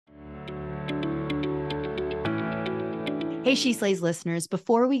Hey, She Slays listeners,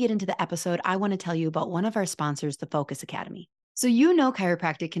 before we get into the episode, I want to tell you about one of our sponsors, the Focus Academy. So you know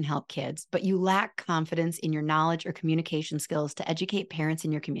chiropractic can help kids, but you lack confidence in your knowledge or communication skills to educate parents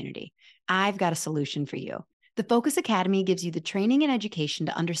in your community. I've got a solution for you. The Focus Academy gives you the training and education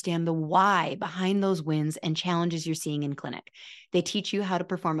to understand the why behind those wins and challenges you're seeing in clinic. They teach you how to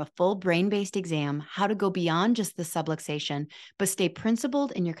perform a full brain-based exam, how to go beyond just the subluxation, but stay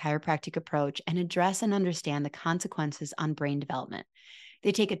principled in your chiropractic approach and address and understand the consequences on brain development.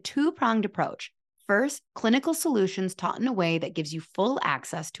 They take a two-pronged approach. First, clinical solutions taught in a way that gives you full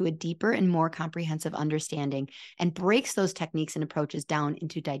access to a deeper and more comprehensive understanding and breaks those techniques and approaches down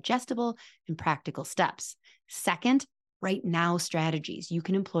into digestible and practical steps. Second, right now strategies you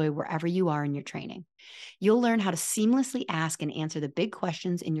can employ wherever you are in your training. You'll learn how to seamlessly ask and answer the big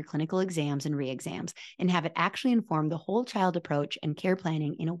questions in your clinical exams and re-exams and have it actually inform the whole child approach and care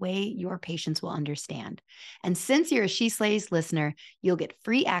planning in a way your patients will understand. And since you're a She Slays listener, you'll get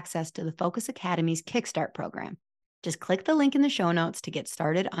free access to the Focus Academy's Kickstart program. Just click the link in the show notes to get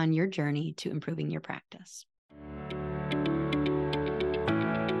started on your journey to improving your practice.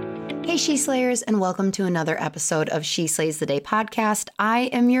 Hey, She Slayers, and welcome to another episode of She Slays the Day podcast. I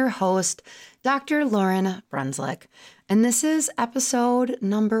am your host, Dr. Lauren Brunslick, and this is episode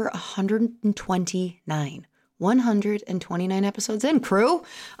number 129. 129 episodes in, crew.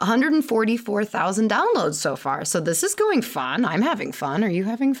 144,000 downloads so far. So this is going fun. I'm having fun. Are you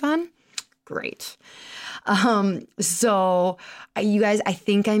having fun? Great. So you guys, I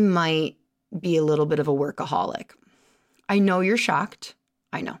think I might be a little bit of a workaholic. I know you're shocked.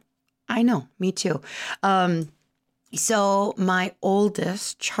 I know, me too. So my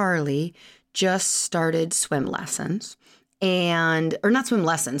oldest, Charlie, just started swim lessons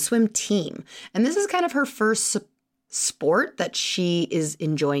swim team. And this is kind of her first sport that she is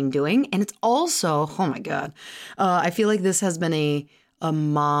enjoying doing. And it's also, oh my God, I feel like this has been a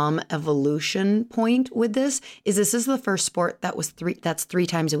mom evolution point with this is the first sport that's 3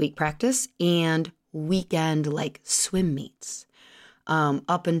 times a week practice and weekend like swim meets.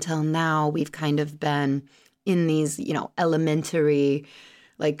 Up until now, we've kind of been in these, elementary,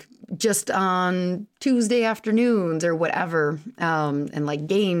 like just on Tuesday afternoons or whatever, and like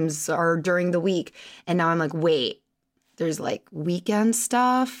games are during the week. And now I'm like, wait, there's like weekend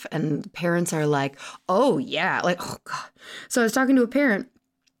stuff. And parents are like, oh yeah, like, oh God. So I was talking to a parent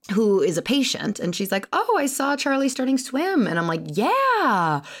who is a patient and she's like, oh, I saw Charlie starting swim. And I'm like,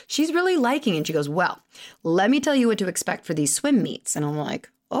 yeah, she's really liking it. And she goes, well, let me tell you what to expect for these swim meets. And I'm like,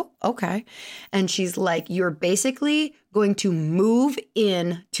 oh, okay. And she's like, you're basically going to move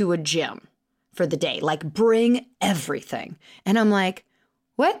in to a gym for the day, like bring everything. And I'm like,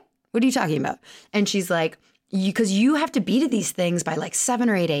 what? What are you talking about? And she's like, because you have to be to these things by like 7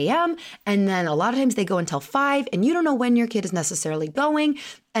 or 8 a.m. And then a lot of times they go until 5 and you don't know when your kid is necessarily going.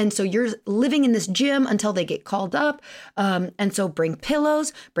 And so you're living in this gym until they get called up. And so bring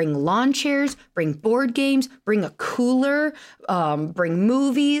pillows, bring lawn chairs, bring board games, bring a cooler, bring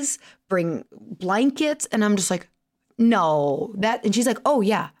movies, bring blankets. And I'm just like, no, and she's like, oh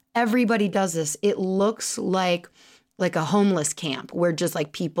yeah, everybody does this. It looks like a homeless camp where just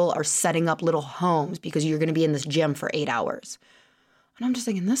like people are setting up little homes because you're going to be in this gym for 8 hours. And I'm just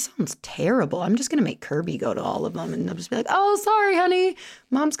thinking, this sounds terrible. I'm just going to make Kirby go to all of them. And I'll just be like, oh, sorry, honey.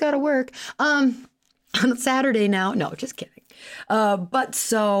 Mom's got to work. On Saturday now. No, just kidding. But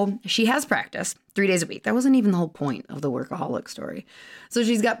so she has practice 3 days a week. That wasn't even the whole point of the workaholic story. So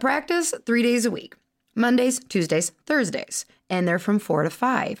she's got practice 3 days a week. Mondays, Tuesdays, Thursdays, and they're from 4 to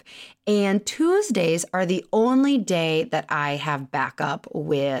 5. And Tuesdays are the only day that I have backup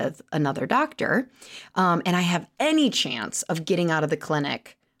with another doctor, and I have any chance of getting out of the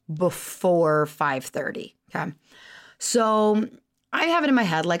clinic before 5:30. Okay, so I have it in my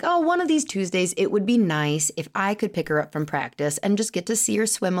head like, oh, one of these Tuesdays, it would be nice if I could pick her up from practice and just get to see her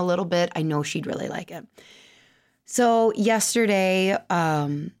swim a little bit. I know she'd really like it. So yesterday,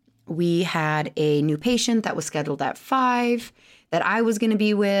 we had a new patient that was scheduled at 5 that I was going to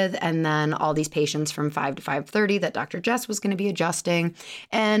be with, and then all these patients from 5 to 5:30 that Dr. Jess was going to be adjusting,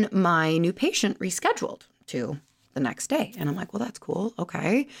 and my new patient rescheduled to the next day. And I'm like, well, that's cool.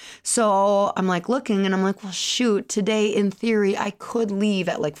 Okay. So I'm like looking and I'm like, well, shoot, today in theory, I could leave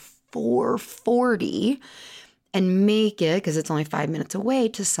at like 4:40 and make it, because it's only 5 minutes away,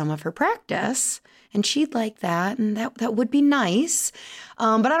 to some of her practice. And she'd like that, and that would be nice.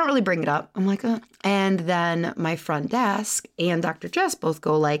 But I don't really bring it up. I'm like, And then my front desk and Dr. Jess both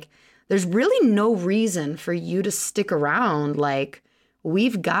go like, there's really no reason for you to stick around. Like,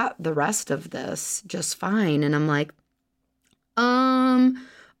 we've got the rest of this just fine. And I'm like,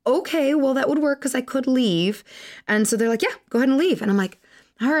 okay, well, that would work because I could leave. And so they're like, yeah, go ahead and leave. And I'm like,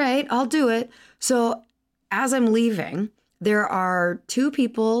 all right, I'll do it. So as I'm leaving, there are two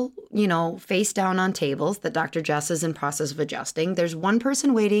people, face down on tables that Dr. Jess is in process of adjusting. There's one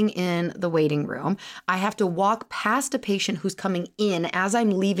person waiting in the waiting room. I have to walk past a patient who's coming in as I'm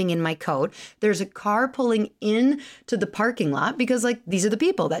leaving in my coat. There's a car pulling in to the parking lot because these are the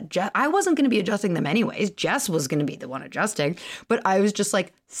people that I wasn't going to be adjusting them anyways. Jess was going to be the one adjusting, but I was just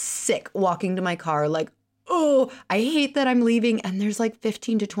sick walking to my car, oh, I hate that I'm leaving. And there's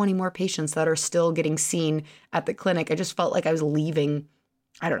 15 to 20 more patients that are still getting seen at the clinic. I just felt like I was leaving.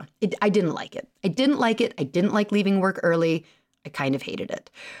 I don't know. I didn't like it. I didn't like it. I didn't like leaving work early. I kind of hated it.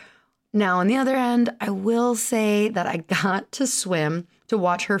 Now, on the other end, I will say that I got to swim to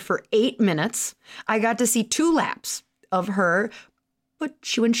watch her for 8 minutes. I got to see 2 laps of her. But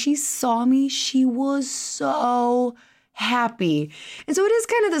when she saw me, she was so happy. And so it is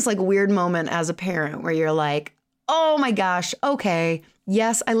kind of this weird moment as a parent where you're like, oh my gosh, okay.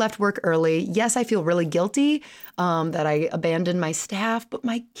 Yes, I left work early. Yes, I feel really guilty that I abandoned my staff, but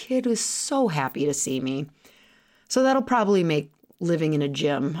my kid was so happy to see me. So that'll probably make living in a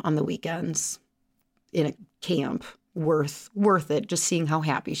gym on the weekends in a camp worth it, just seeing how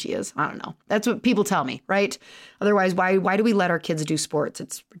happy she is. I don't know. That's what people tell me, right? Otherwise, why do we let our kids do sports?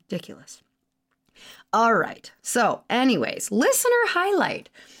 It's ridiculous. All right. So anyways, listener highlight.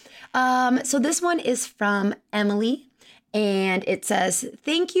 So this one is from Emily, and it says,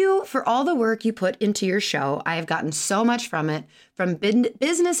 thank you for all the work you put into your show. I have gotten so much from it, from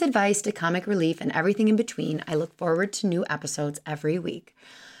business advice to comic relief and everything in between. I look forward to new episodes every week.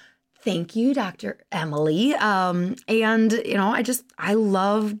 Thank you, Dr. Emily. And I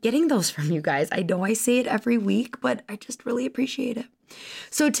love getting those from you guys. I know I say it every week, but I just really appreciate it.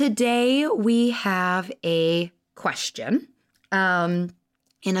 So today we have a question, and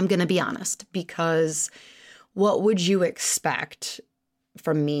I'm going to be honest, because what would you expect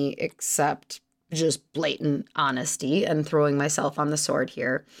from me except just blatant honesty and throwing myself on the sword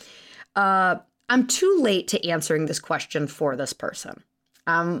here? I'm too late to answering this question for this person.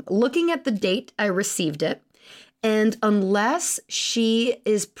 I'm looking at the date I received it, and unless she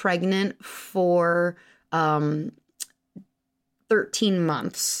is pregnant for 13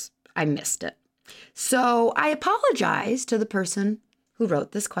 months, I missed it. So I apologize to the person who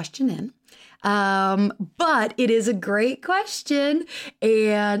wrote this question in. But it is a great question,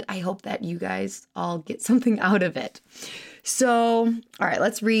 and I hope that you guys all get something out of it. So, all right,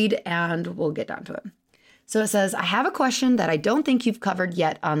 let's read and we'll get down to it. So it says, I have a question that I don't think you've covered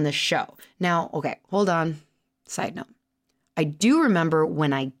yet on this show. Now, okay, hold on. Side note. I do remember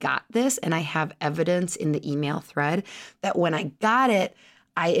when I got this, and I have evidence in the email thread that when I got it,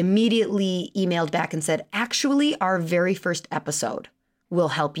 I immediately emailed back and said, actually, our very first episode will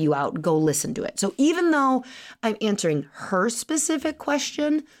help you out. Go listen to it. So even though I'm answering her specific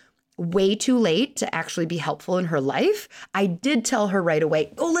question way too late to actually be helpful in her life, I did tell her right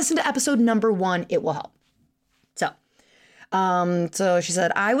away, go listen to episode number 1. It will help. So she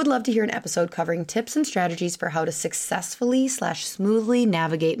said, I would love to hear an episode covering tips and strategies for how to successfully/smoothly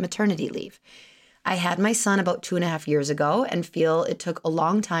navigate maternity leave. I had my son about 2.5 years ago and feel it took a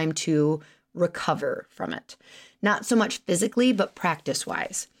long time to recover from it. Not so much physically, but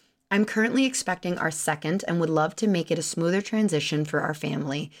practice-wise. I'm currently expecting our second and would love to make it a smoother transition for our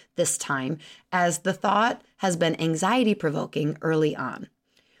family this time, as the thought has been anxiety-provoking early on.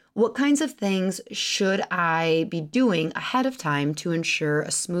 What kinds of things should I be doing ahead of time to ensure a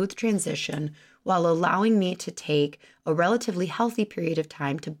smooth transition while allowing me to take a relatively healthy period of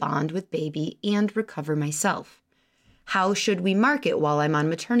time to bond with baby and recover myself? How should we market while I'm on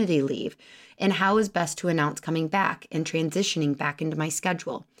maternity leave? And how is best to announce coming back and transitioning back into my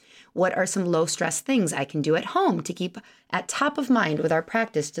schedule? What are some low-stress things I can do at home to keep at top of mind with our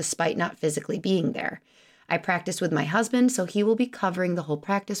practice despite not physically being there? I practice with my husband, so he will be covering the whole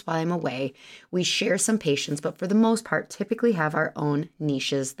practice while I'm away. We share some patients, but for the most part, typically have our own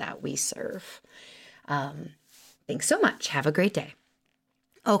niches that we serve. Thanks so much. Have a great day.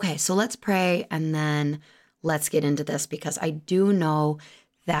 Okay, so let's pray and then let's get into this, because I do know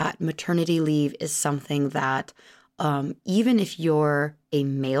that maternity leave is something that even if you're a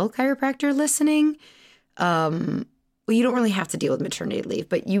male chiropractor listening, well, you don't really have to deal with maternity leave,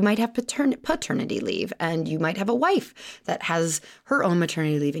 but you might have paternity leave, and you might have a wife that has her own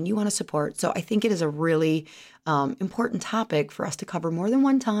maternity leave and you want to support. So I think it is a really important topic for us to cover more than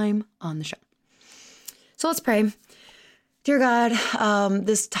one time on the show. So let's pray. Dear God,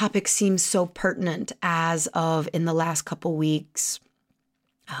 this topic seems so pertinent as of in the last couple weeks.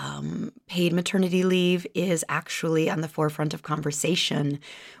 Paid maternity leave is actually on the forefront of conversation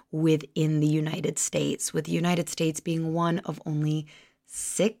within the United States, with the United States being one of only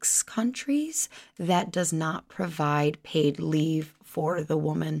 6 countries that does not provide paid leave for the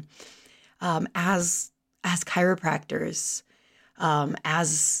woman. As chiropractors,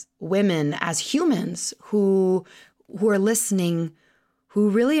 as women, as humans who are listening, who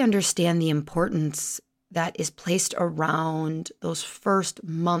really understand the importance that is placed around those first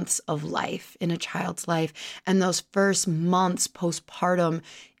months of life in a child's life and those first months postpartum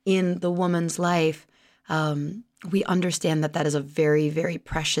in the woman's life, we understand that is a very, very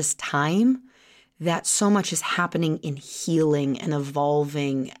precious time, that so much is happening in healing and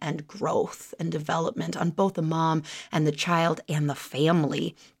evolving and growth and development on both the mom and the child and the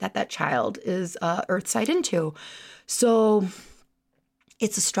family that child is earthside into. So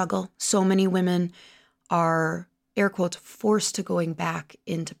it's a struggle. So many women are, air quotes, forced to going back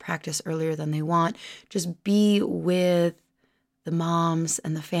into practice earlier than they want. Just be with the moms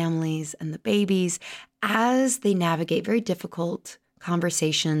and the families and the babies as they navigate very difficult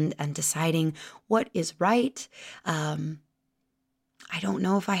conversation and deciding what is right. I don't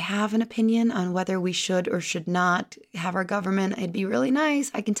know if I have an opinion on whether we should or should not have our government. It'd be really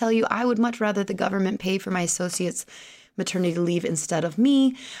nice. I can tell you I would much rather the government pay for my associates' maternity leave instead of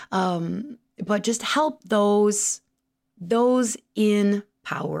me. But just help those in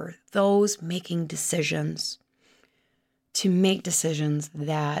power, those making decisions, to make decisions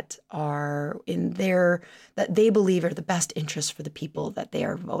that are that they believe are the best interest for the people that they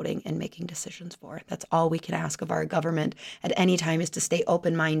are voting and making decisions for. That's all we can ask of our government at any time, is to stay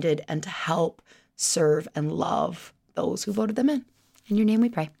open-minded and to help serve and love those who voted them in. In your name we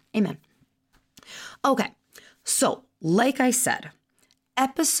pray. Amen. Okay, so like I said,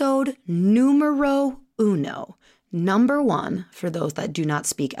 episode numero uno, number 1, for those that do not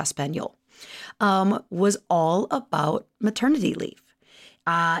speak Espanol, was all about maternity leave.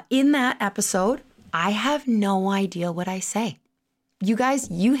 In that episode, I have no idea what I say. You guys,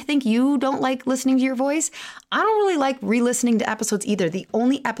 you think you don't like listening to your voice? I don't really like re-listening to episodes either. The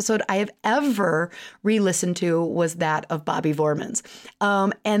only episode I have ever re-listened to was that of Bobby Vorman's.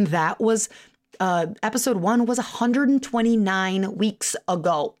 And that was, episode 1 was 129 weeks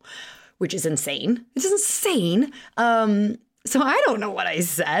ago, which is insane. It's insane. So I don't know what I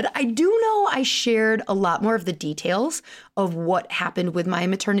said. I do know I shared a lot more of the details of what happened with my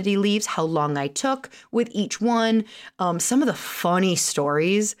maternity leaves, how long I took with each one, some of the funny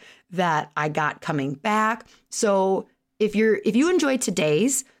stories that I got coming back. So if you enjoyed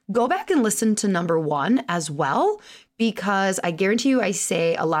today's, go back and listen to number 1 as well, because I guarantee you I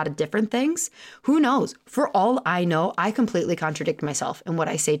say a lot of different things. Who knows? For all I know, I completely contradict myself in what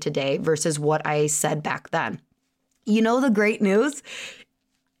I say today versus what I said back then. You know the great news?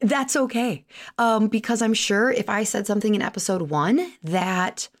 That's okay. Because I'm sure if I said something in episode 1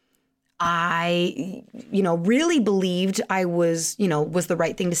 that I, really believed I was the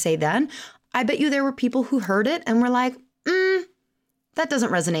right thing to say then, I bet you there were people who heard it and were like, that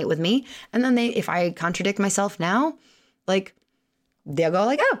doesn't resonate with me. And then if I contradict myself now, like, they'll go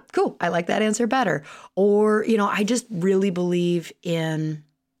like, oh, cool, I like that answer better. Or, I just really believe in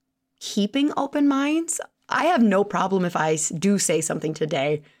keeping open minds. I have no problem if I do say something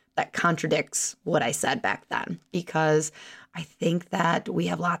today that contradicts what I said back then, because I think that we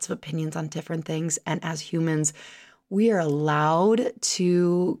have lots of opinions on different things. And as humans, we are allowed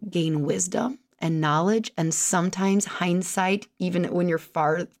to gain wisdom and knowledge, and sometimes hindsight, even when you're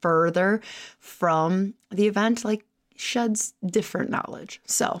further from the event, like, sheds different knowledge.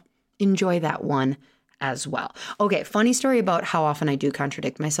 So enjoy that one as well. Okay, funny story about how often I do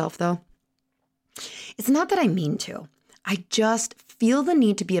contradict myself, though. It's not that I mean to. I just feel the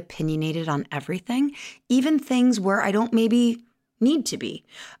need to be opinionated on everything, even things where I don't maybe need to be.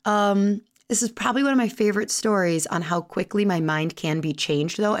 This is probably one of my favorite stories on how quickly my mind can be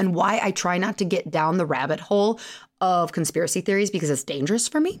changed, though, and why I try not to get down the rabbit hole of conspiracy theories, because it's dangerous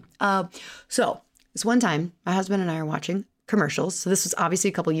for me. So this one time, my husband and I are watching commercials. So this was obviously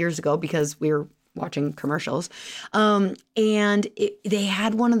a couple years ago because we were watching commercials. And they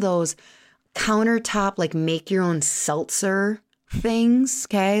had one of those countertop, like, make your own seltzer things.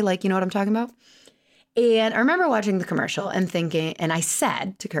 Okay. Like, you know what I'm talking about? And I remember watching the commercial and thinking, and I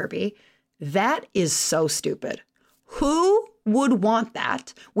said to Kirby, that is so stupid. Who would want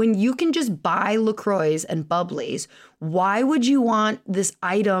that when you can just buy LaCroix and Bubblies? Why would you want this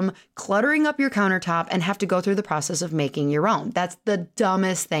item cluttering up your countertop and have to go through the process of making your own? That's the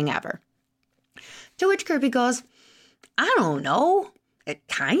dumbest thing ever. To which Kirby goes, I don't know. it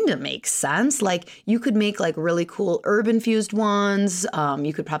kind of makes sense. Like you could make like really cool herb infused ones.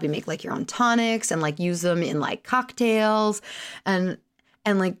 You could probably make like your own tonics and like use them in like cocktails and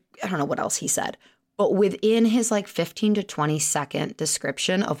like, I don't know what else he said, but within his like 15 to 20-second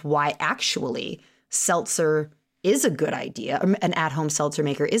description of why actually seltzer is a good idea, an at-home seltzer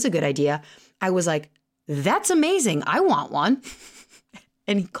maker is a good idea, I was like, that's amazing. I want one.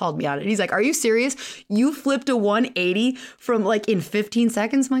 And he called me on it. He's like, are you serious? You flipped a 180 from like in 15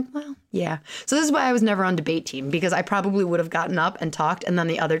 seconds? I'm like, well, yeah. So this is why I was never on debate team, because I probably would have gotten up and talked and then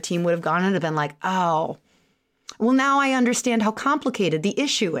the other team would have gone and have been like, oh, well, now I understand how complicated the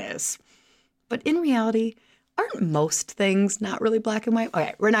issue is. But in reality, aren't most things not really black and white?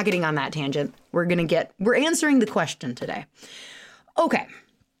 Okay, we're not getting on that tangent. We're answering the question today. Okay.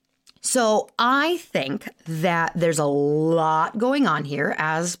 So I think that there's a lot going on here.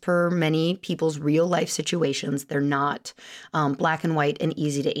 As per many people's real life situations, they're not black and white and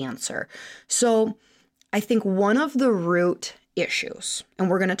easy to answer. So I think one of the root issues, and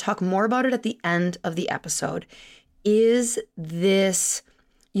we're going to talk more about it at the end of the episode, is this,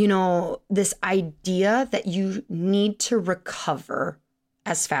 this idea that you need to recover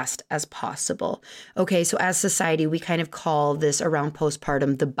as fast as possible. Okay, so as society, we kind of call this around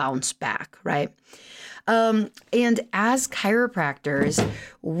postpartum the bounce back, right? And as chiropractors,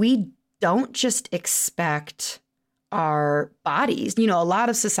 we don't just expect our bodies. A lot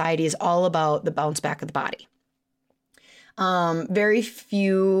of society is all about the bounce back of the body. Very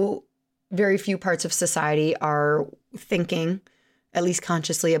few parts of society are thinking, at least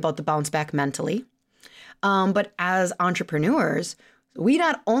consciously, about the bounce back mentally. But as entrepreneurs, we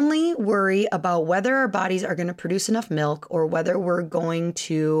not only worry about whether our bodies are going to produce enough milk or whether we're going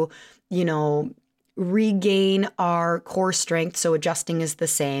to, regain our core strength, so adjusting is the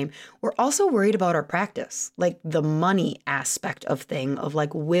same. We're also worried about our practice, like the money aspect of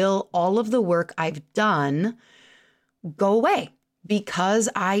like, will all of the work I've done go away because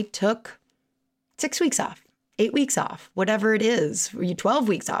I took 6 weeks off, 8 weeks off, whatever it is, 12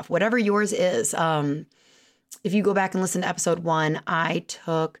 weeks off, whatever yours is. If you go back and listen to episode 1, I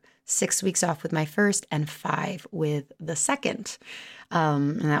took 6 weeks off with my first and 5 with the second.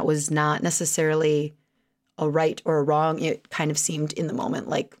 And that was not necessarily a right or a wrong. It kind of seemed in the moment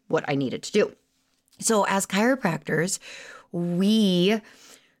like what I needed to do. So as chiropractors, we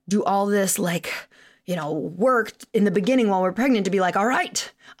do all this work in the beginning while we're pregnant to be like, all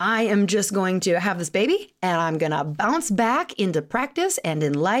right, I am just going to have this baby and I'm going to bounce back into practice and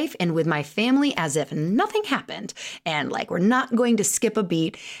in life and with my family as if nothing happened. And like, we're not going to skip a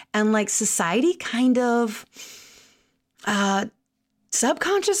beat. And like society kind of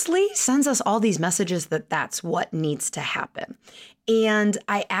subconsciously sends us all these messages that that's what needs to happen. And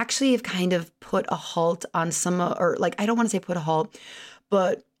I actually have kind of put a halt on I don't want to say put a halt,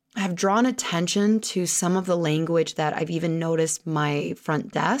 but I've drawn attention to some of the language that I've even noticed my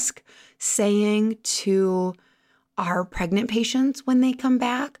front desk saying to our pregnant patients when they come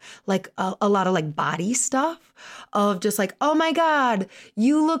back, like a lot of like body stuff of just like, oh my God,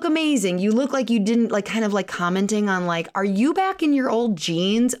 you look amazing. You look like you didn't like kind of like commenting on like, are you back in your old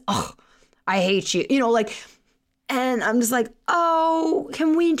jeans? Oh, I hate you. And I'm just like, oh,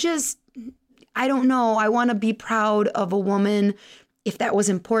 can we just, I don't know. I want to be proud of a woman if that was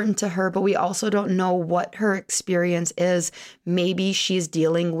important to her, but we also don't know what her experience is. Maybe she's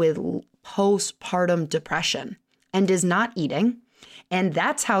dealing with postpartum depression and is not eating. And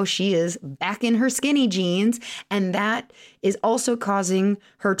that's how she is back in her skinny jeans. And that is also causing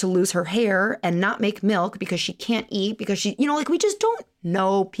her to lose her hair and not make milk because she can't eat because she, we just don't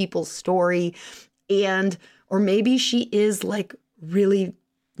know people's story. Or maybe she is like really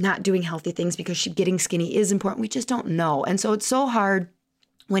not doing healthy things because getting skinny is important. We just don't know. And so it's so hard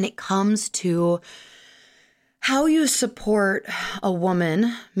when it comes to how you support a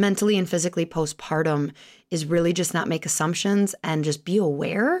woman mentally and physically postpartum is really just not make assumptions and just be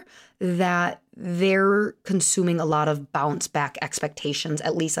aware that they're consuming a lot of bounce back expectations,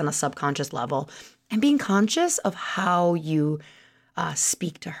 at least on a subconscious level, and being conscious of how you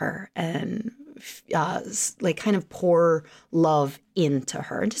speak to her and like kind of pour love into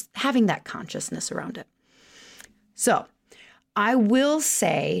her and just having that consciousness around it. So I will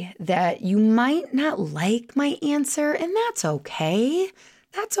say that you might not like my answer, and that's okay.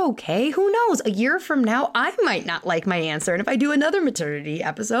 That's okay. Who knows? A year from now, I might not like my answer. And if I do another maternity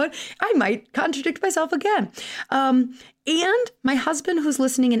episode, I might contradict myself again. And my husband who's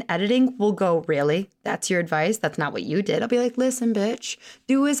listening and editing will go, really? That's your advice? That's not what you did. I'll be like, listen, bitch,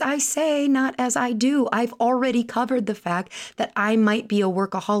 do as I say, not as I do. I've already covered the fact that I might be a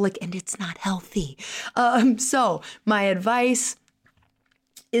workaholic and it's not healthy. So my advice,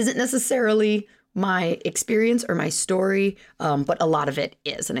 isn't necessarily my experience or my story, but a lot of it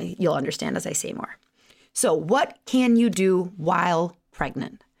is, and you'll understand as I say more. So what can you do while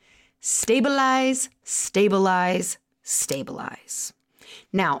pregnant? Stabilize, stabilize, stabilize.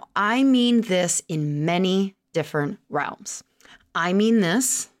 Now, I mean this in many different realms. I mean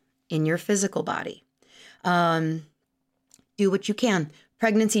this in your physical body. Do what you can.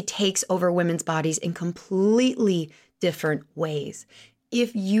 Pregnancy takes over women's bodies in completely different ways.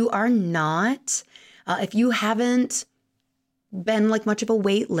 If you are not, if you haven't been like much of a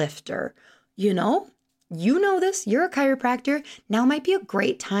weightlifter, you know this, you're a chiropractor. Now might be a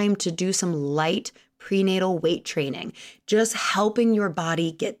great time to do some light prenatal weight training, just helping your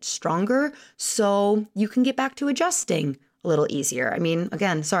body get stronger so you can get back to adjusting a little easier. I mean,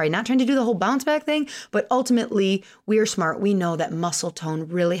 again, sorry, not trying to do the whole bounce back thing, but ultimately we are smart. We know that muscle tone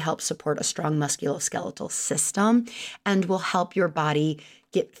really helps support a strong musculoskeletal system and will help your body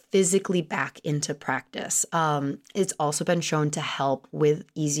get physically back into practice. It's also been shown to help with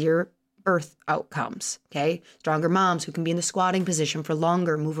easier birth outcomes, okay? Stronger moms who can be in the squatting position for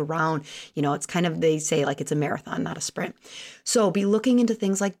longer, move around. It's kind of, they say like it's a marathon, not a sprint. So be looking into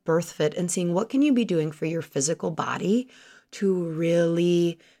things like BirthFit and seeing what can you be doing for your physical body to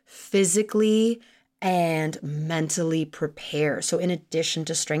really physically and mentally prepare. So in addition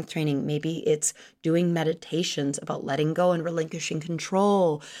to strength training, maybe it's doing meditations about letting go and relinquishing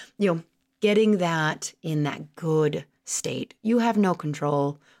control, getting that in that good state. You have no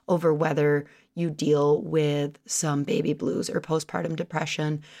control over whether you deal with some baby blues or postpartum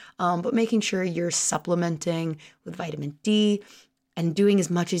depression, but making sure you're supplementing with vitamin D and doing as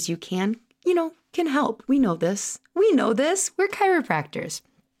much as you can, can help. We know this. We're chiropractors.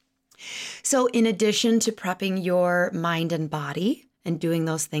 So in addition to prepping your mind and body and doing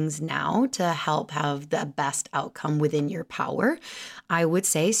those things now to help have the best outcome within your power, I would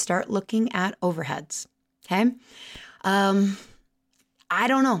say start looking at overheads. Okay. I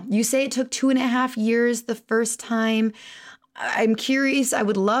don't know. You say it took 2.5 years the first time. I'm curious. I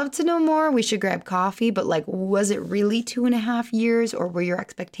would love to know more. We should grab coffee, but was it really 2.5 years, or were your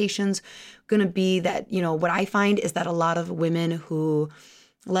expectations going to be that, what I find is that a lot of women who,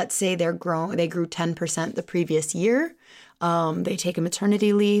 let's say they grew 10% the previous year. They take a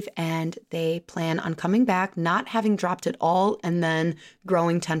maternity leave and they plan on coming back, not having dropped it all, and then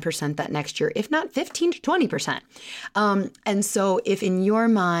growing 10% that next year, if not 15 to 20%. And so if in your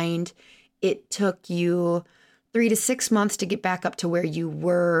mind, it took you 3 to 6 months to get back up to where you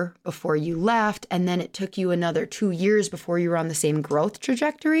were before you left, and then it took you another 2 years before you were on the same growth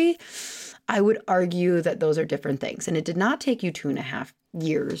trajectory, I would argue that those are different things. And it did not take you 2.5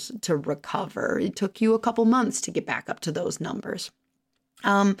 years to recover. It took you a couple months to get back up to those numbers.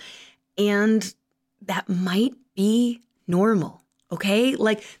 And that might be normal. Okay.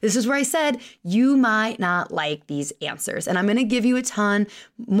 This is where I said you might not like these answers, and I'm going to give you a ton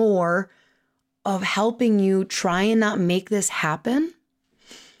more of helping you try and not make this happen.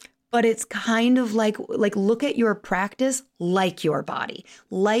 But it's kind of like look at your practice like your body,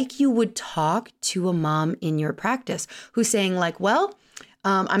 like you would talk to a mom in your practice who's saying I'm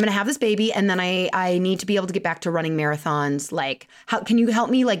going to have this baby and then I need to be able to get back to running marathons. How can you help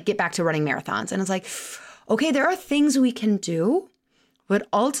me get back to running marathons? And it's okay, there are things we can do, but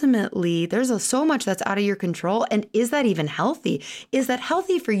ultimately there's so much that's out of your control. And is that even healthy? Is that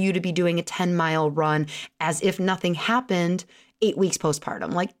healthy for you to be doing a 10-mile run as if nothing happened 8 weeks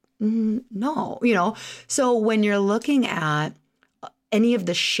postpartum? No, So when you're looking at any of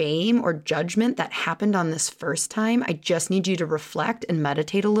the shame or judgment that happened on this first time, I just need you to reflect and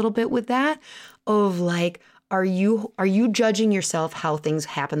meditate a little bit with that of are you judging yourself how things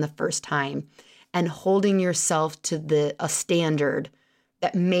happened the first time and holding yourself to a standard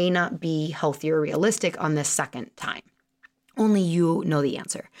that may not be healthy or realistic on this second time? Only you know the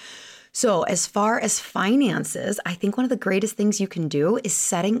answer. So as far as finances, I think one of the greatest things you can do is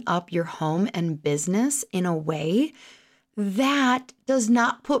setting up your home and business in a way that does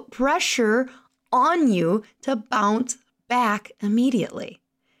not put pressure on you to bounce back immediately.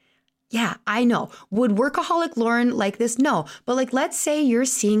 Yeah, I know. Would workaholic Lauren like this? No. But let's say you're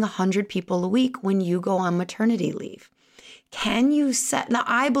seeing 100 people a week when you go on maternity leave. Can you now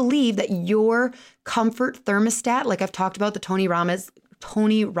I believe that your comfort thermostat, like I've talked about the Tony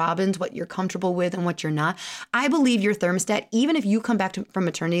Robbins, what you're comfortable with and what you're not. I believe your thermostat, even if you come back from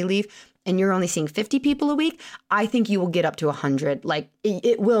maternity leave and you're only seeing 50 people a week, I think you will get up to 100.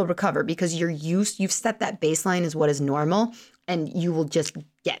 It will recover because you've set that baseline as what is normal, and you will just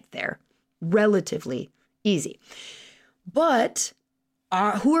get there relatively easy. But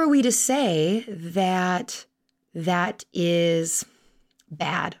who are we to say that is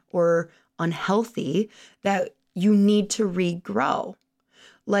bad or unhealthy that you need to regrow.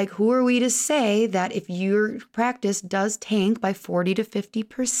 Like, who are we to say that if your practice does tank by 40 to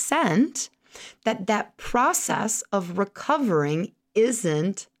 50%, that process of recovering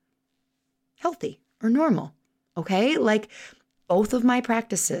isn't healthy or normal? Okay. Like, both of my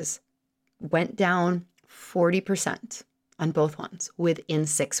practices went down 40% on both ones within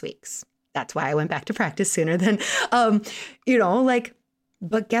 6 weeks. That's why I went back to practice sooner than,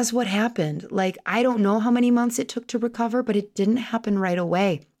 but guess what happened? Like, I don't know how many months it took to recover, but it didn't happen right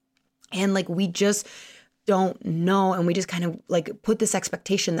away. And like, we just don't know. And we just kind of like put this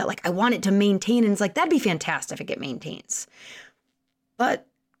expectation that like, I want it to maintain. And it's like, that'd be fantastic if it maintains. But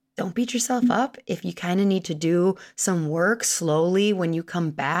don't beat yourself up if you kind of need to do some work slowly when you come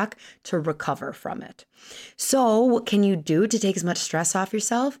back to recover from it. So what can you do to take as much stress off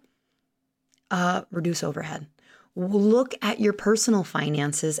yourself? Reduce overhead. Look at your personal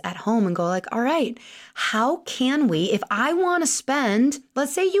finances at home and go like, all right, how can we, if I want to spend,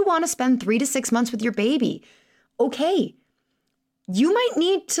 let's say you want to spend 3 to 6 months with your baby. Okay, you might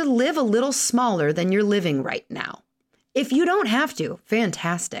need to live a little smaller than you're living right now. If you don't have to,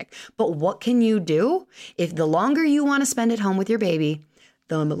 fantastic. But what can you do? If the longer you want to spend at home with your baby,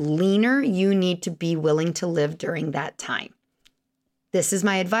 the leaner you need to be willing to live during that time. This is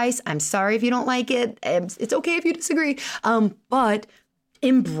my advice. I'm sorry if you don't like it. It's okay if you disagree. But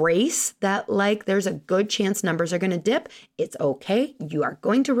embrace that, like, there's a good chance numbers are going to dip. It's okay. You are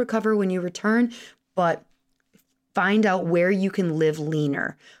going to recover when you return, but find out where you can live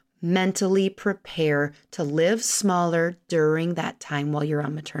leaner. Mentally prepare to live smaller during that time while you're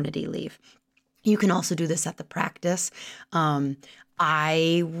on maternity leave. You can also do this at the practice.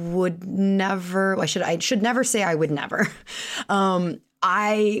 I should never say I would never.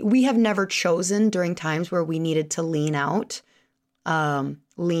 We have never chosen during times where we needed to lean out,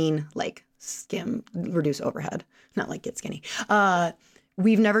 lean, like skim, reduce overhead, not like get skinny.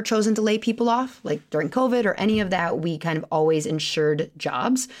 We've never chosen to lay people off, like during COVID or any of that. We kind of always ensured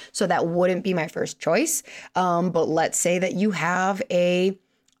jobs. So that wouldn't be my first choice. But let's say that you have a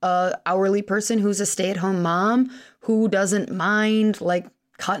hourly person who's a stay-at-home mom who doesn't mind like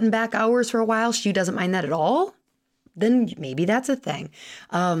cutting back hours for a while. She doesn't mind that at all. Then maybe that's a thing.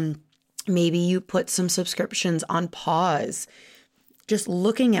 Maybe you put some subscriptions on pause. Just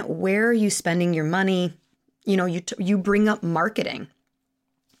looking at where are you spending your money. You know, you bring up marketing.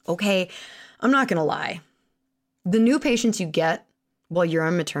 Okay, I'm not going to lie. The new patients you get while you're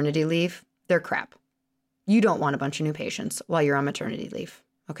on maternity leave, they're crap. You don't want a bunch of new patients while you're on maternity leave.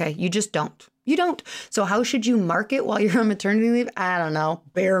 Okay, you just don't. You don't. So how should you market while you're on maternity leave? I don't know,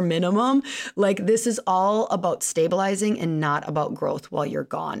 bare minimum. Like, this is all about stabilizing and not about growth while you're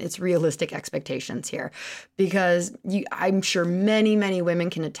gone. It's realistic expectations here, because I'm sure many, many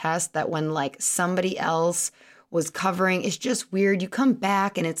women can attest that when like somebody else was covering, it's just weird. You come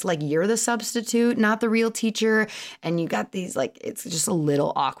back and it's like you're the substitute, not the real teacher. And you got these, like, it's just a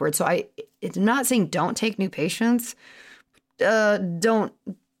little awkward. So it's not saying don't take new patients. Don't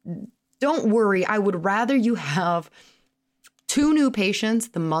worry. I would rather you have 2 new patients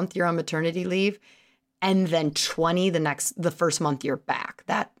the month you're on maternity leave and then 20 the first month you're back.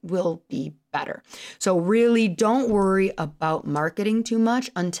 That will be better. So really don't worry about marketing too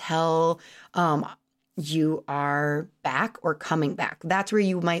much until you are back or coming back. That's where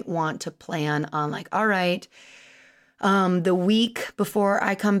you might want to plan on like, all right, the week before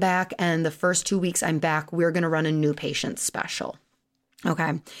I come back and the first 2 weeks I'm back, we're going to run a new patient special.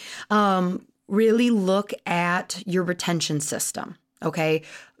 Okay. Really look at your retention system. Okay.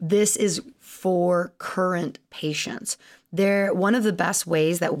 This is for current patients. One of the best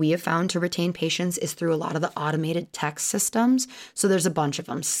ways that we have found to retain patients is through a lot of the automated text systems. So there's a bunch of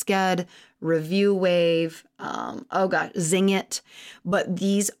them: Sked, ReviewWave, Zingit. But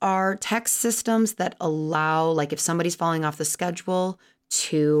these are text systems that allow, like, if somebody's falling off the schedule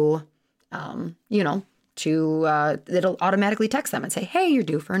to, it'll automatically text them and say, hey, you're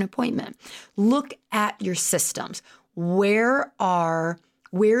due for an appointment. Look at your systems. Where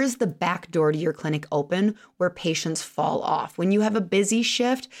is the back door to your clinic open where patients fall off? When you have a busy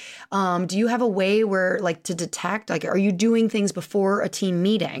shift, do you have a way where, like, to detect, like, are you doing things before a team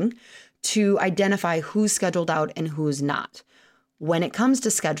meeting to identify who's scheduled out and who's not? When it comes to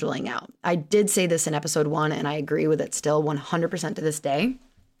scheduling out, I did say this in episode 1, and I agree with it still 100% to this day,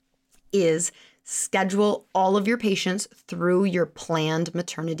 is schedule all of your patients through your planned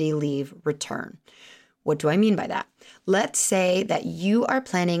maternity leave return. What do I mean by that? Let's say that you are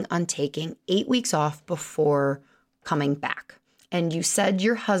planning on taking 8 weeks off before coming back. And you said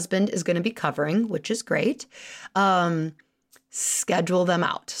your husband is going to be covering, which is great. schedule them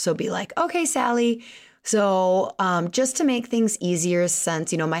out. So be like, okay, Sally. So just to make things easier,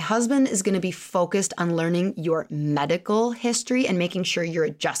 since, my husband is going to be focused on learning your medical history and making sure your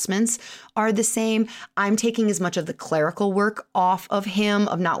adjustments are the same, I'm taking as much of the clerical work off of him,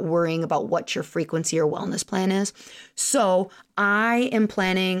 of not worrying about what your frequency or wellness plan is. So I am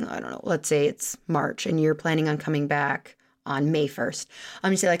planning, I don't know, let's say it's March and you're planning on coming back on May 1st. I'm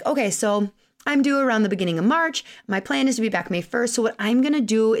going to say like, okay, so I'm due around the beginning of March. My plan is to be back May 1st. So what I'm going to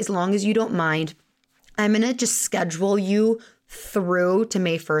do, as long as you don't mind, I'm going to just schedule you through to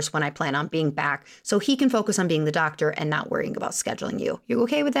May 1st when I plan on being back so he can focus on being the doctor and not worrying about scheduling you. You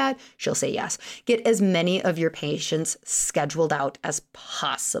okay with that? She'll say yes. Get as many of your patients scheduled out as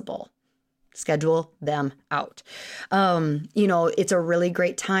possible. Schedule them out. It's a really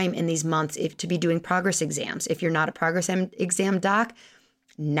great time in these months to be doing progress exams. If you're not a progress exam doc,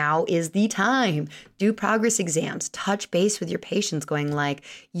 now is the time. Do progress exams, touch base with your patients going like,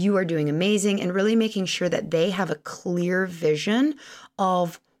 you are doing amazing, and really making sure that they have a clear vision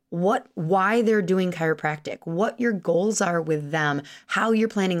of why they're doing chiropractic, what your goals are with them, how you're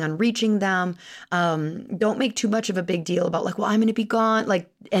planning on reaching them. Don't make too much of a big deal about like, well, I'm going to be gone.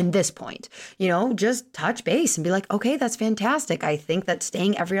 Like, at this point, just touch base and be like, okay, that's fantastic. I think that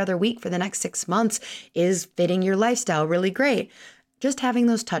staying every other week for the next 6 months is fitting your lifestyle really great. Just having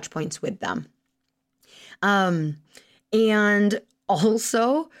those touch points with them. And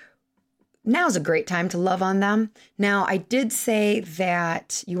also, now's a great time to love on them. Now, I did say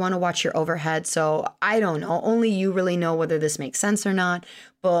that you want to watch your overhead. So I don't know. Only you really know whether this makes sense or not.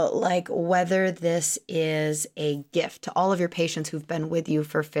 But like whether this is a gift to all of your patients who've been with you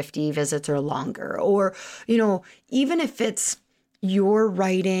for 50 visits or longer. Or, even if it's you're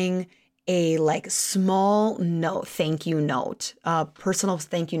writing a like small note, thank you note, personal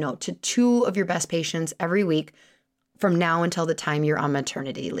thank you note to 2 of your best patients every week from now until the time you're on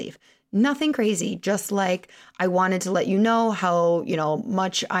maternity leave. Nothing crazy, just like I wanted to let you know how,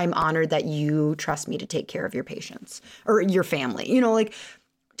 much I'm honored that you trust me to take care of your patients or your family, like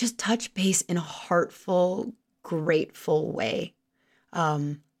just touch base in a heartful, grateful way.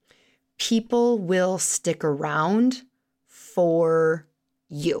 People will stick around for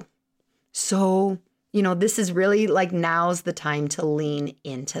you. So, this is really like now's the time to lean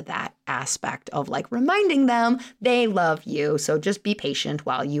into that aspect of like reminding them they love you. So just be patient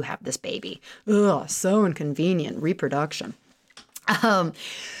while you have this baby. Ugh, so inconvenient. Reproduction.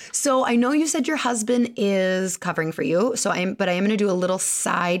 So I know you said your husband is covering for you. But I am going to do a little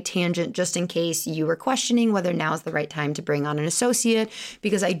side tangent just in case you were questioning whether now is the right time to bring on an associate,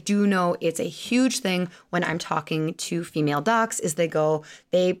 because I do know it's a huge thing when I'm talking to female docs is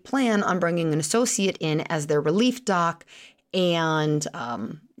they plan on bringing an associate in as their relief doc and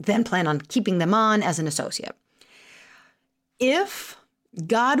then plan on keeping them on as an associate. If,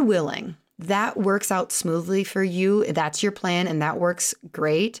 God willing, that works out smoothly for you, that's your plan and that works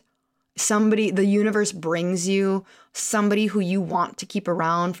great. The universe brings you somebody who you want to keep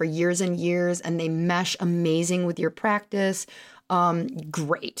around for years and years and they mesh amazing with your practice.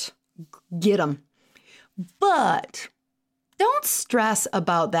 Great. Get them. But don't stress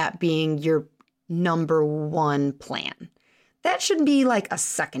about that being your number one plan. That should be like a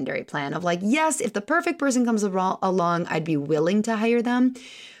secondary plan of like, yes, if the perfect person comes along, I'd be willing to hire them.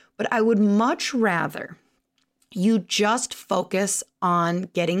 But I would much rather you just focus on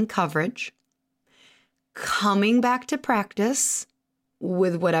getting coverage, coming back to practice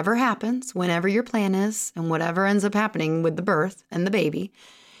with whatever happens, whenever your plan is, and whatever ends up happening with the birth and the baby,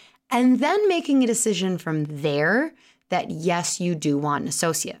 and then making a decision from there that, yes, you do want an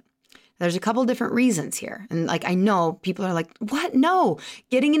associate. There's a couple different reasons here. And like, I know people are like, what? No,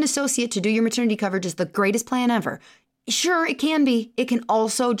 getting an associate to do your maternity coverage is the greatest plan ever. Sure, it can be. It can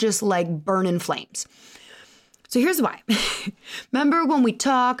also just like burn in flames. So here's why. Remember when we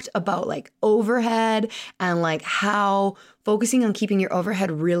talked about like overhead and like how focusing on keeping your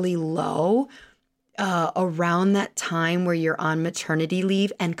overhead really low around that time where you're on maternity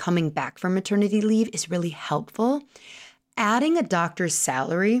leave and coming back from maternity leave is really helpful? Adding a doctor's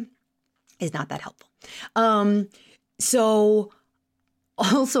salary is not that helpful. So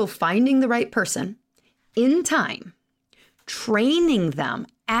also finding the right person in time, training them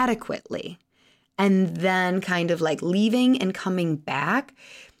adequately, and then kind of like leaving and coming back,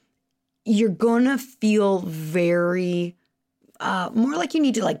 you're going to feel very more like you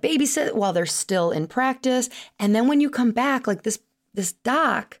need to like babysit while they're still in practice. And then when you come back, like this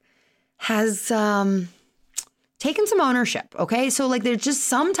doc has, taking some ownership. Okay. So like there's just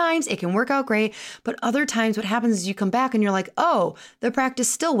sometimes it can work out great, but other times what happens is you come back and you're like, oh, the practice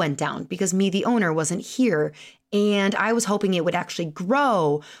still went down because me, the owner, wasn't here. And I was hoping it would actually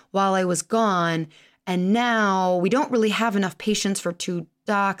grow while I was gone. And now we don't really have enough patients for 2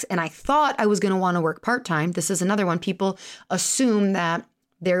 docs. And I thought I was going to want to work part-time. This is another one. People assume that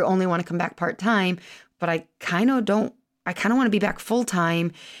they only want to come back part-time, but I kind of don't. I kind of want to be back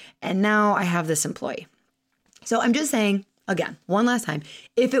full-time. And now I have this employee. So I'm just saying, again, one last time,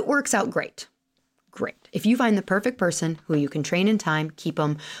 if it works out, great. Great. If you find the perfect person who you can train in time, keep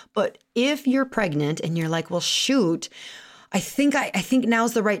them. But if you're pregnant and you're like, well, shoot, I think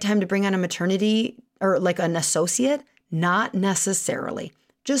now's the right time to bring on a maternity or like an associate. Not necessarily.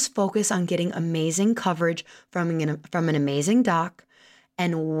 Just focus on getting amazing coverage from an amazing doc.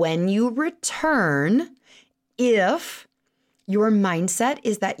 And when you return, if your mindset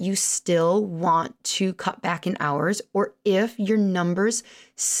is that you still want to cut back in hours, or if your numbers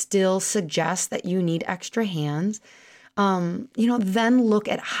still suggest that you need extra hands, then look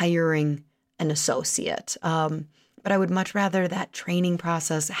at hiring an associate. But I would much rather that training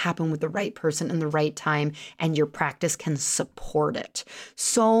process happen with the right person in the right time and your practice can support it.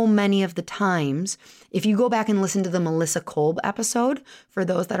 So many of the times, if you go back and listen to the Melissa Kolb episode, for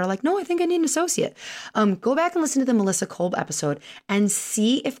those that are like, no, I think I need an associate, go back and listen to the Melissa Kolb episode and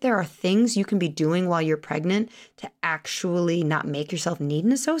see if there are things you can be doing while you're pregnant to actually not make yourself need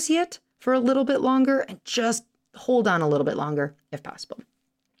an associate for a little bit longer and just hold on a little bit longer if possible.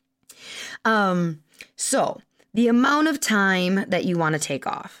 So the amount of time that you want to take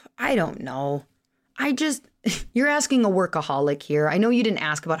off, I don't know. You're asking a workaholic here. I know you didn't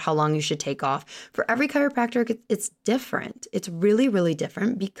ask about how long you should take off. For every chiropractor, it's different. It's really, really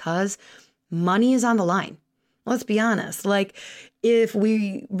different because money is on the line. Let's be honest. Like if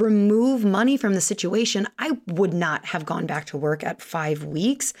we remove money from the situation, I would not have gone back to work at 5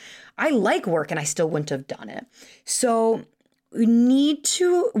 weeks. I like work and I still wouldn't have done it. So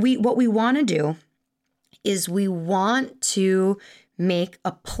what we want to do is we want to make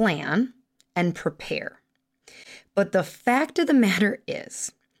a plan and prepare. But the fact of the matter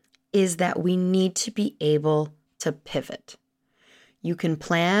is that we need to be able to pivot. You can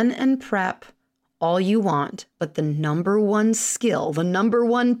plan and prep all you want, but the number one skill, the number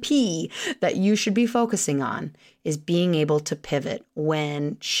one P that you should be focusing on is being able to pivot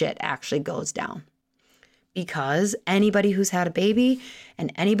when shit actually goes down. Because anybody who's had a baby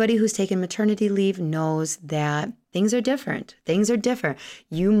and anybody who's taken maternity leave knows that things are different. Things are different.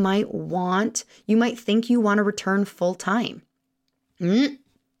 You might think you want to return full time.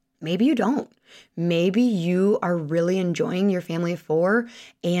 Maybe you don't. Maybe you are really enjoying your family of 4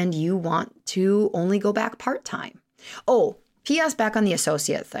 and you want to only go back part-time. Oh, P.S. back on the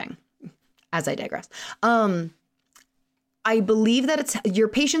associate thing, as I digress. I believe that your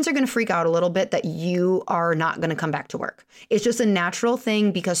patients are going to freak out a little bit that you are not going to come back to work. It's just a natural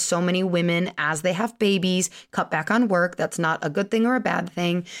thing because so many women, as they have babies, cut back on work. That's not a good thing or a bad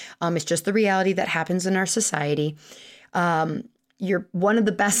thing. It's just the reality that happens in our society. You're one of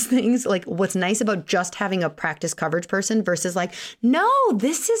the best things, like what's nice about just having a practice coverage person versus like, no,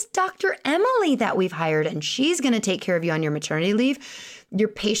 this is Dr. Emily that we've hired and she's going to take care of you on your maternity leave. Your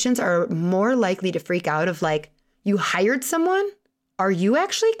patients are more likely to freak out of like, you hired someone? Are you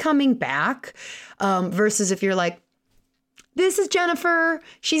actually coming back? Versus if you're like, this is Jennifer.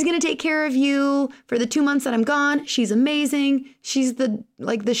 She's going to take care of you for the 2 months that I'm gone. She's amazing. She's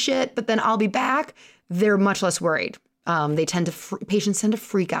the shit, but then I'll be back. They're much less worried. Patients tend to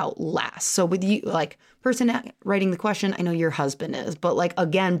freak out less. So with you, like person writing the question, I know your husband is, but like,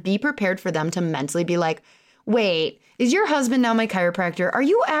 again, be prepared for them to mentally be like, wait, is your husband now my chiropractor? Are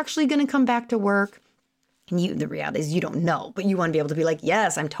you actually going to come back to work? And the reality is you don't know, but you want to be able to be like,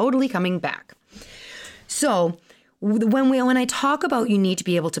 yes, I'm totally coming back. So when I talk about you need to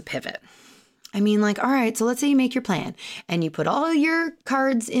be able to pivot, I mean like, all right, so let's say you make your plan and you put all your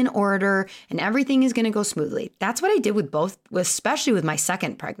cards in order and everything is going to go smoothly. That's what I did especially with my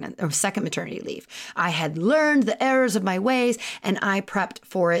second maternity leave. I had learned the errors of my ways and I prepped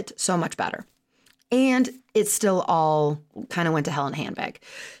for it so much better. And it still all kind of went to hell in a handbag.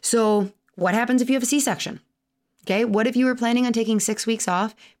 So what happens if you have a C-section? Okay, what if you were planning on taking 6 weeks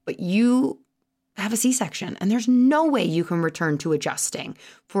off, but you have a C-section and there's no way you can return to adjusting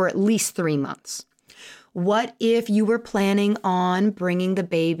for at least 3 months? What if you were planning on bringing the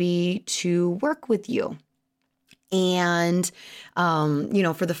baby to work with you and,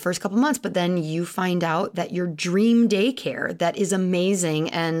 for the first couple months, but then you find out that your dream daycare that is amazing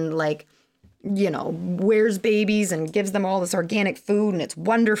and like wears babies and gives them all this organic food and it's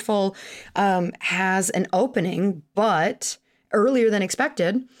wonderful, has an opening, but earlier than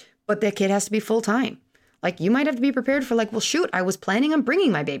expected, but the kid has to be full time. Like you might have to be prepared for like, well, shoot, I was planning on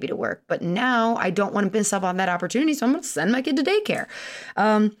bringing my baby to work, but now I don't want to miss up on that opportunity. So I'm going to send my kid to daycare.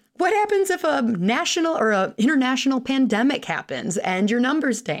 What happens if a national or a international pandemic happens and your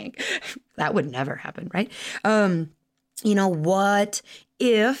numbers tank? That would never happen, right? What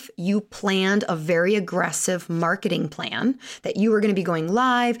if you planned a very aggressive marketing plan that you were going to be going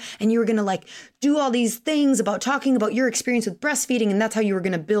live and you were going to like do all these things about talking about your experience with breastfeeding and that's how you were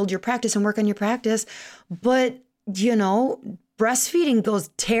going to build your practice and work on your practice. But, breastfeeding goes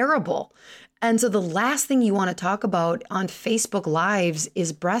terrible. And so the last thing you want to talk about on Facebook Lives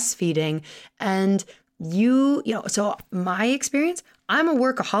is breastfeeding. And so my experience, I'm a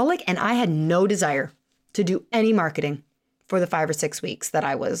workaholic and I had no desire to do any marketing for the 5 or 6 weeks that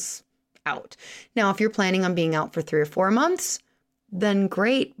I was out. Now, if you're planning on being out for 3 or 4 months, then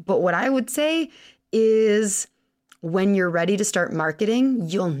great. But what I would say is when you're ready to start marketing,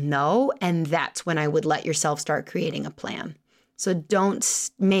 you'll know. And that's when I would let yourself start creating a plan. So don't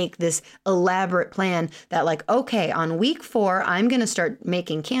make this elaborate plan that like, okay, on week 4, I'm going to start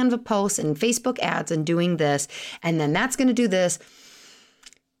making Canva posts and Facebook ads and doing this. And then that's going to do this.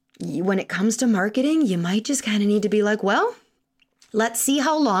 When it comes to marketing, you might just kind of need to be like, well, let's see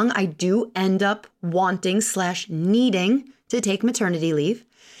how long I do end up wanting/needing to take maternity leave.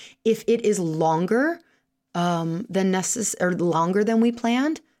 If it is longer than necessary or longer than we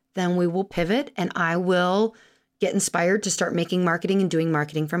planned, then we will pivot and I will get inspired to start making marketing and doing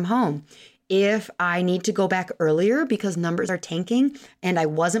marketing from home. If I need to go back earlier because numbers are tanking and I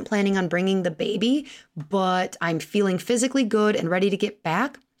wasn't planning on bringing the baby, but I'm feeling physically good and ready to get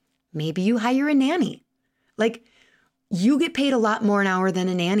back, maybe you hire a nanny. Like you get paid a lot more an hour than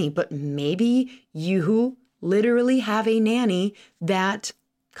a nanny, but maybe you literally have a nanny that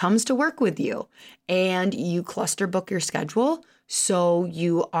comes to work with you and you cluster book your schedule. So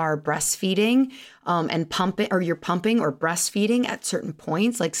you are breastfeeding and pumping, or you're pumping or breastfeeding at certain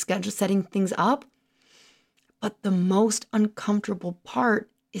points, like schedule setting things up. But the most uncomfortable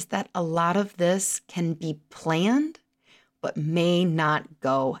part is that a lot of this can be planned, but may not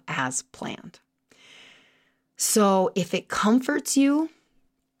go as planned. So if it comforts you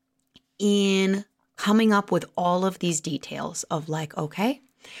in coming up with all of these details of like, okay,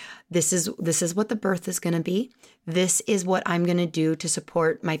 this is what the birth is going to be. This is what I'm going to do to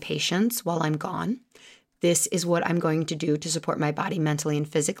support my patients while I'm gone. This is what I'm going to do to support my body mentally and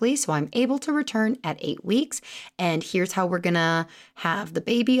physically so I'm able to return at 8 weeks. And here's how we're going to have the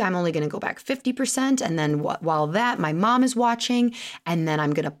baby. I'm only going to go back 50%. And then while my mom is watching, and then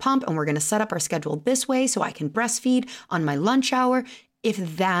I'm going to pump and we're going to set up our schedule this way so I can breastfeed on my lunch hour. If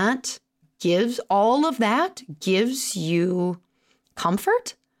all of that gives you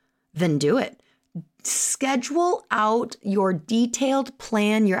comfort, then do it. Schedule out your detailed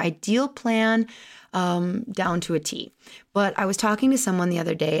plan, your ideal plan, down to a T. But I was talking to someone the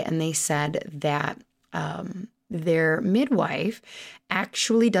other day and they said that their midwife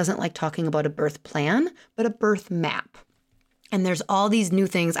actually doesn't like talking about a birth plan, but a birth map. And there's all these new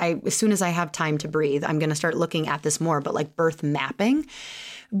things. As soon as I have time to breathe, I'm going to start looking at this more, but like birth mapping,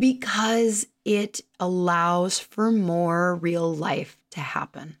 because it allows for more real life to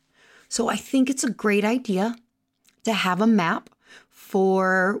happen. So I think it's a great idea to have a map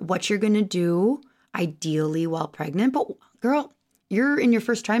for what you're going to do, ideally while pregnant. But girl, you're in your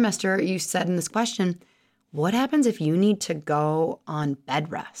first trimester. You said in this question, what happens if you need to go on bed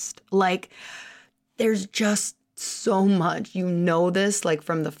rest? Like there's just so much, this like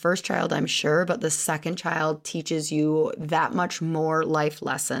from the first child, I'm sure, but the second child teaches you that much more life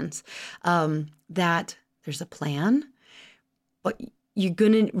lessons, that there's a plan, but you're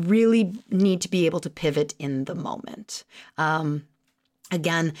going to really need to be able to pivot in the moment.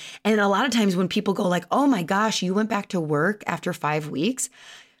 Again, and a lot of times when people go like, oh my gosh, you went back to work after 5 weeks.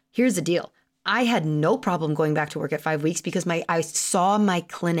 Here's the deal. I had no problem going back to work at 5 weeks because I saw my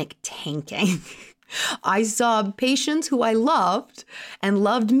clinic tanking. I saw patients who I loved and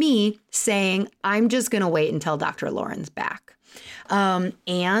loved me saying, I'm just going to wait until Dr. Lauren's back.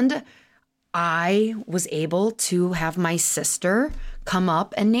 And I was able to have my sister come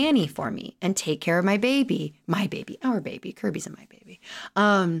up and nanny for me and take care of our baby, Kirby's and my baby.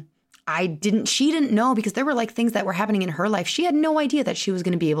 She didn't know because there were like things that were happening in her life. She had no idea that she was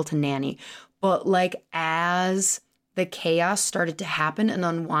going to be able to nanny. But like as the chaos started to happen and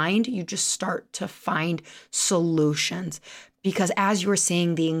unwind, you just start to find solutions. Because as you were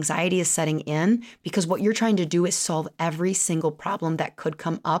saying, the anxiety is setting in because what you're trying to do is solve every single problem that could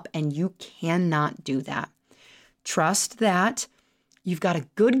come up, and you cannot do that. Trust that you've got a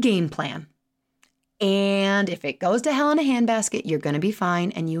good game plan. And if it goes to hell in a handbasket, you're going to be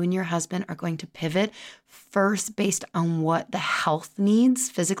fine. And you and your husband are going to pivot first based on what the health needs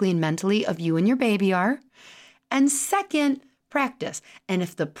physically and mentally of you and your baby are. And second, practice. And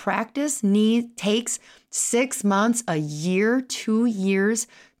if the practice takes 6 months, a year, 2 years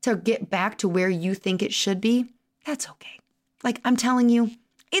to get back to where you think it should be, that's okay. Like, I'm telling you,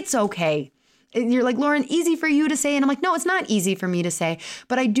 it's okay. You're like, Lauren, easy for you to say. And I'm like, no, it's not easy for me to say.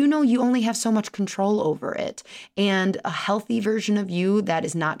 But I do know you only have so much control over it. And a healthy version of you that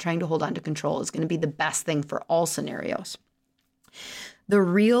is not trying to hold on to control is going to be the best thing for all scenarios. The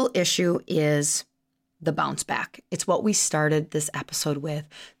real issue is the bounce back. It's what we started this episode with,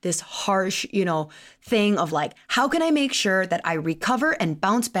 this harsh, thing of like, how can I make sure that I recover and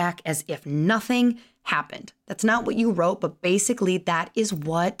bounce back as if nothing happened? That's not what you wrote, but basically that is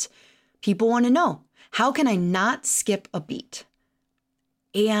what people want to know. How can I not skip a beat?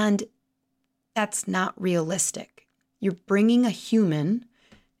 And that's not realistic. You're bringing a human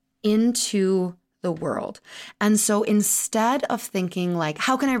into the world. And so instead of thinking like,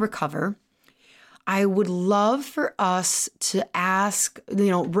 how can I recover? I would love for us to ask,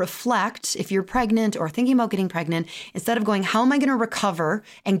 reflect if you're pregnant or thinking about getting pregnant, instead of going, how am I going to recover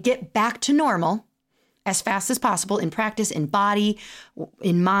and get back to normal as fast as possible in practice, in body,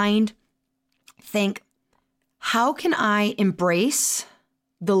 in mind? Think, how can I embrace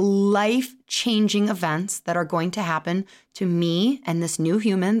the life-changing events that are going to happen to me and this new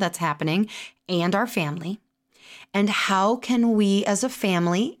human that's happening and our family? And how can we as a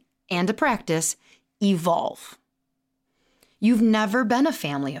family and a practice evolve? You've never been a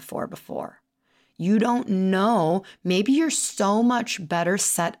family of 4 before. You don't know. Maybe you're so much better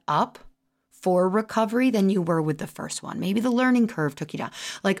set up for recovery than you were with the first one. Maybe the learning curve took you down.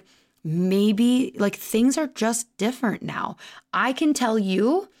 Maybe things are just different now. I can tell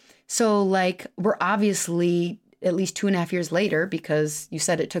you, so we're obviously at least 2.5 years later, because you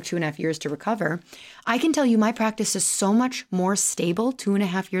said it took 2.5 years to recover. I can tell you my practice is so much more stable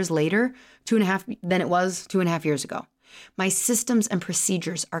 2.5 years later, than it was 2.5 years ago. My systems and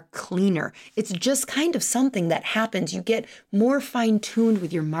procedures are cleaner. It's just kind of something that happens. You get more fine-tuned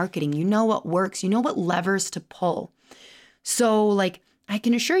with your marketing. You know what works. You know what levers to pull. So I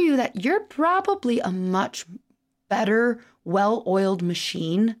can assure you that you're probably a much better, well-oiled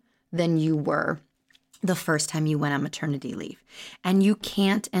machine than you were the first time you went on maternity leave. And you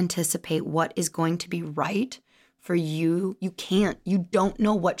can't anticipate what is going to be right for you. You can't. You don't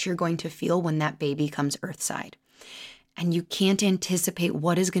know what you're going to feel when that baby comes earthside. And you can't anticipate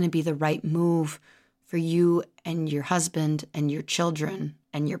what is going to be the right move for you and your husband and your children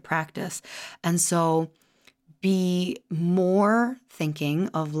and your practice. And so be more thinking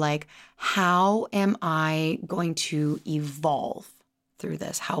of how am I going to evolve through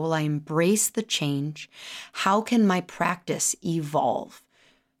this? How will I embrace the change? How can my practice evolve?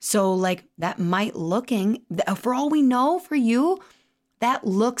 So that might for all we know for you, that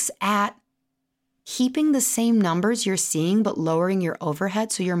looks at keeping the same numbers you're seeing, but lowering your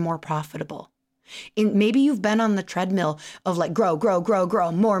overhead so you're more profitable. Maybe you've been on the treadmill of grow,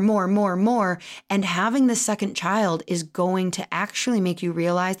 more. And having the second child is going to actually make you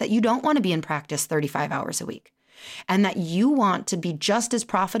realize that you don't want to be in practice 35 hours a week and that you want to be just as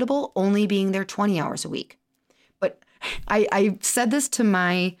profitable only being there 20 hours a week. But I said this to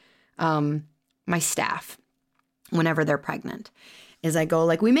my staff whenever they're pregnant, is I go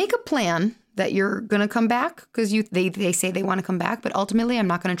we make a plan that you're going to come back because they say they want to come back, but ultimately I'm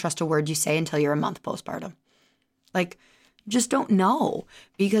not going to trust a word you say until you're a month postpartum. Just don't know,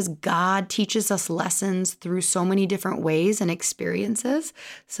 because God teaches us lessons through so many different ways and experiences.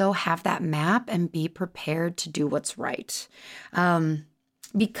 So have that map and be prepared to do what's right.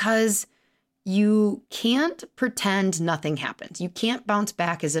 Because you can't pretend nothing happens. You can't bounce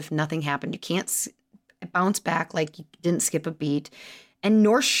back as if nothing happened. You can't bounce back like you didn't skip a beat. And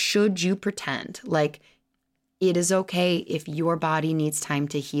nor should you pretend it is okay if your body needs time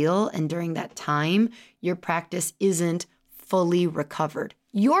to heal. And during that time, your practice isn't fully recovered.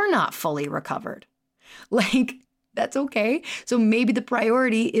 You're not fully recovered. That's okay. So maybe the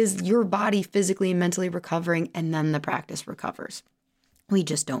priority is your body physically and mentally recovering, and then the practice recovers. We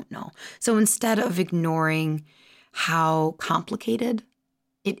just don't know. So instead of ignoring how complicated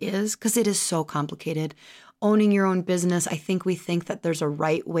it is, because it is so complicated, owning your own business, I think we think that there's a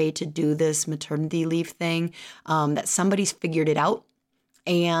right way to do this maternity leave thing, that somebody's figured it out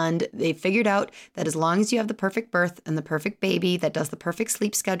And they figured out that as long as you have the perfect birth and the perfect baby that does the perfect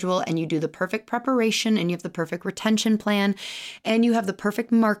sleep schedule, and you do the perfect preparation, and you have the perfect retention plan, and you have the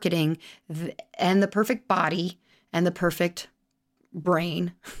perfect marketing and the perfect body and the perfect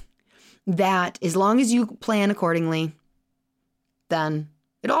brain, that as long as you plan accordingly, then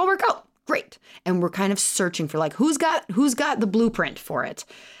it'll all work out great. And we're kind of searching for like, who's got the blueprint for it?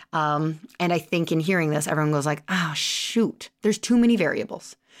 And I think in hearing this, everyone goes like, oh, shoot, there's too many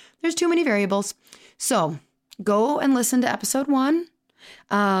variables. There's too many variables. So go and listen to episode 1.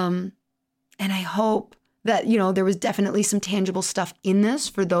 And I hope that, there was definitely some tangible stuff in this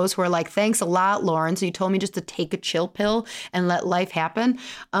for those who are like, thanks a lot, Lauren. So you told me just to take a chill pill and let life happen.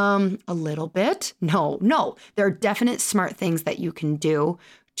 A little bit. No, there are definite smart things that you can do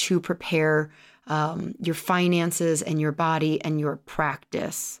to prepare your finances and your body and your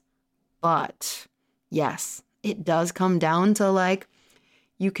practice. But yes, it does come down to like,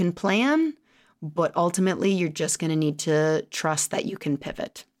 you can plan, but ultimately you're just going to need to trust that you can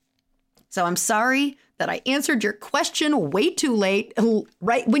pivot. So I'm sorry that I answered your question way too late.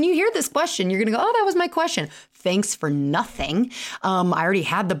 Right when you hear this question, you're going to go, oh, that was my question. Thanks for nothing. I already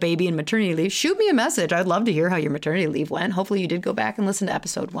had the baby and maternity leave. Shoot me a message. I'd love to hear how your maternity leave went. Hopefully you did go back and listen to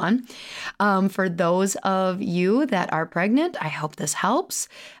episode 1. For those of you that are pregnant, I hope this helps.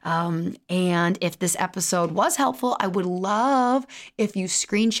 And if this episode was helpful, I would love if you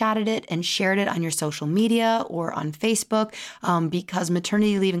screenshotted it and shared it on your social media or on Facebook, because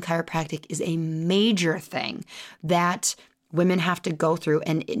maternity leave and chiropractic is a major thing that women have to go through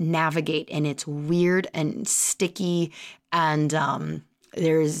and navigate, and it's weird and sticky, and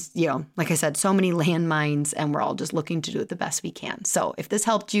there's, like I said, so many landmines, and we're all just looking to do it the best we can. So if this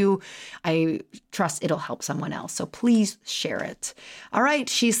helped you, I trust it'll help someone else. So please share it. All right,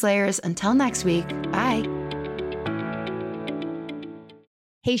 She Slayers, until next week, bye.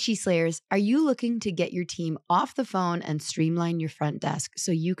 Hey, She Slayers, are you looking to get your team off the phone and streamline your front desk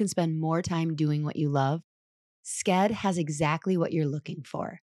so you can spend more time doing what you love? Sked has exactly what you're looking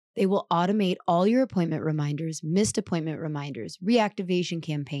for. They will automate all your appointment reminders, missed appointment reminders, reactivation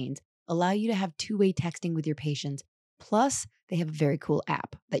campaigns, allow you to have two-way texting with your patients. Plus, they have a very cool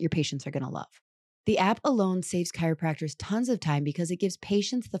app that your patients are going to love. The app alone saves chiropractors tons of time because it gives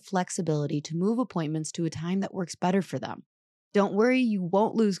patients the flexibility to move appointments to a time that works better for them. Don't worry, you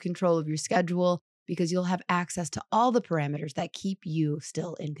won't lose control of your schedule because you'll have access to all the parameters that keep you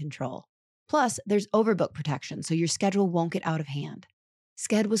still in control. Plus, there's overbook protection, so your schedule won't get out of hand.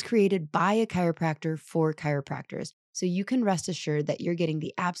 Sked was created by a chiropractor for chiropractors, so you can rest assured that you're getting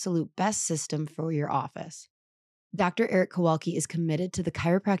the absolute best system for your office. Dr. Eric Kowalski is committed to the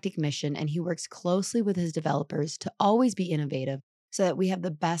chiropractic mission, and he works closely with his developers to always be innovative so that we have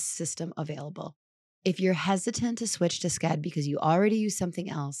the best system available. If you're hesitant to switch to Sked because you already use something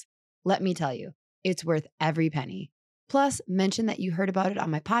else, let me tell you, it's worth every penny. Plus, mention that you heard about it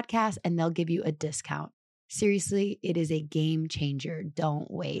on my podcast and they'll give you a discount. Seriously, it is a game changer. Don't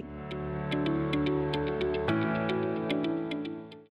wait.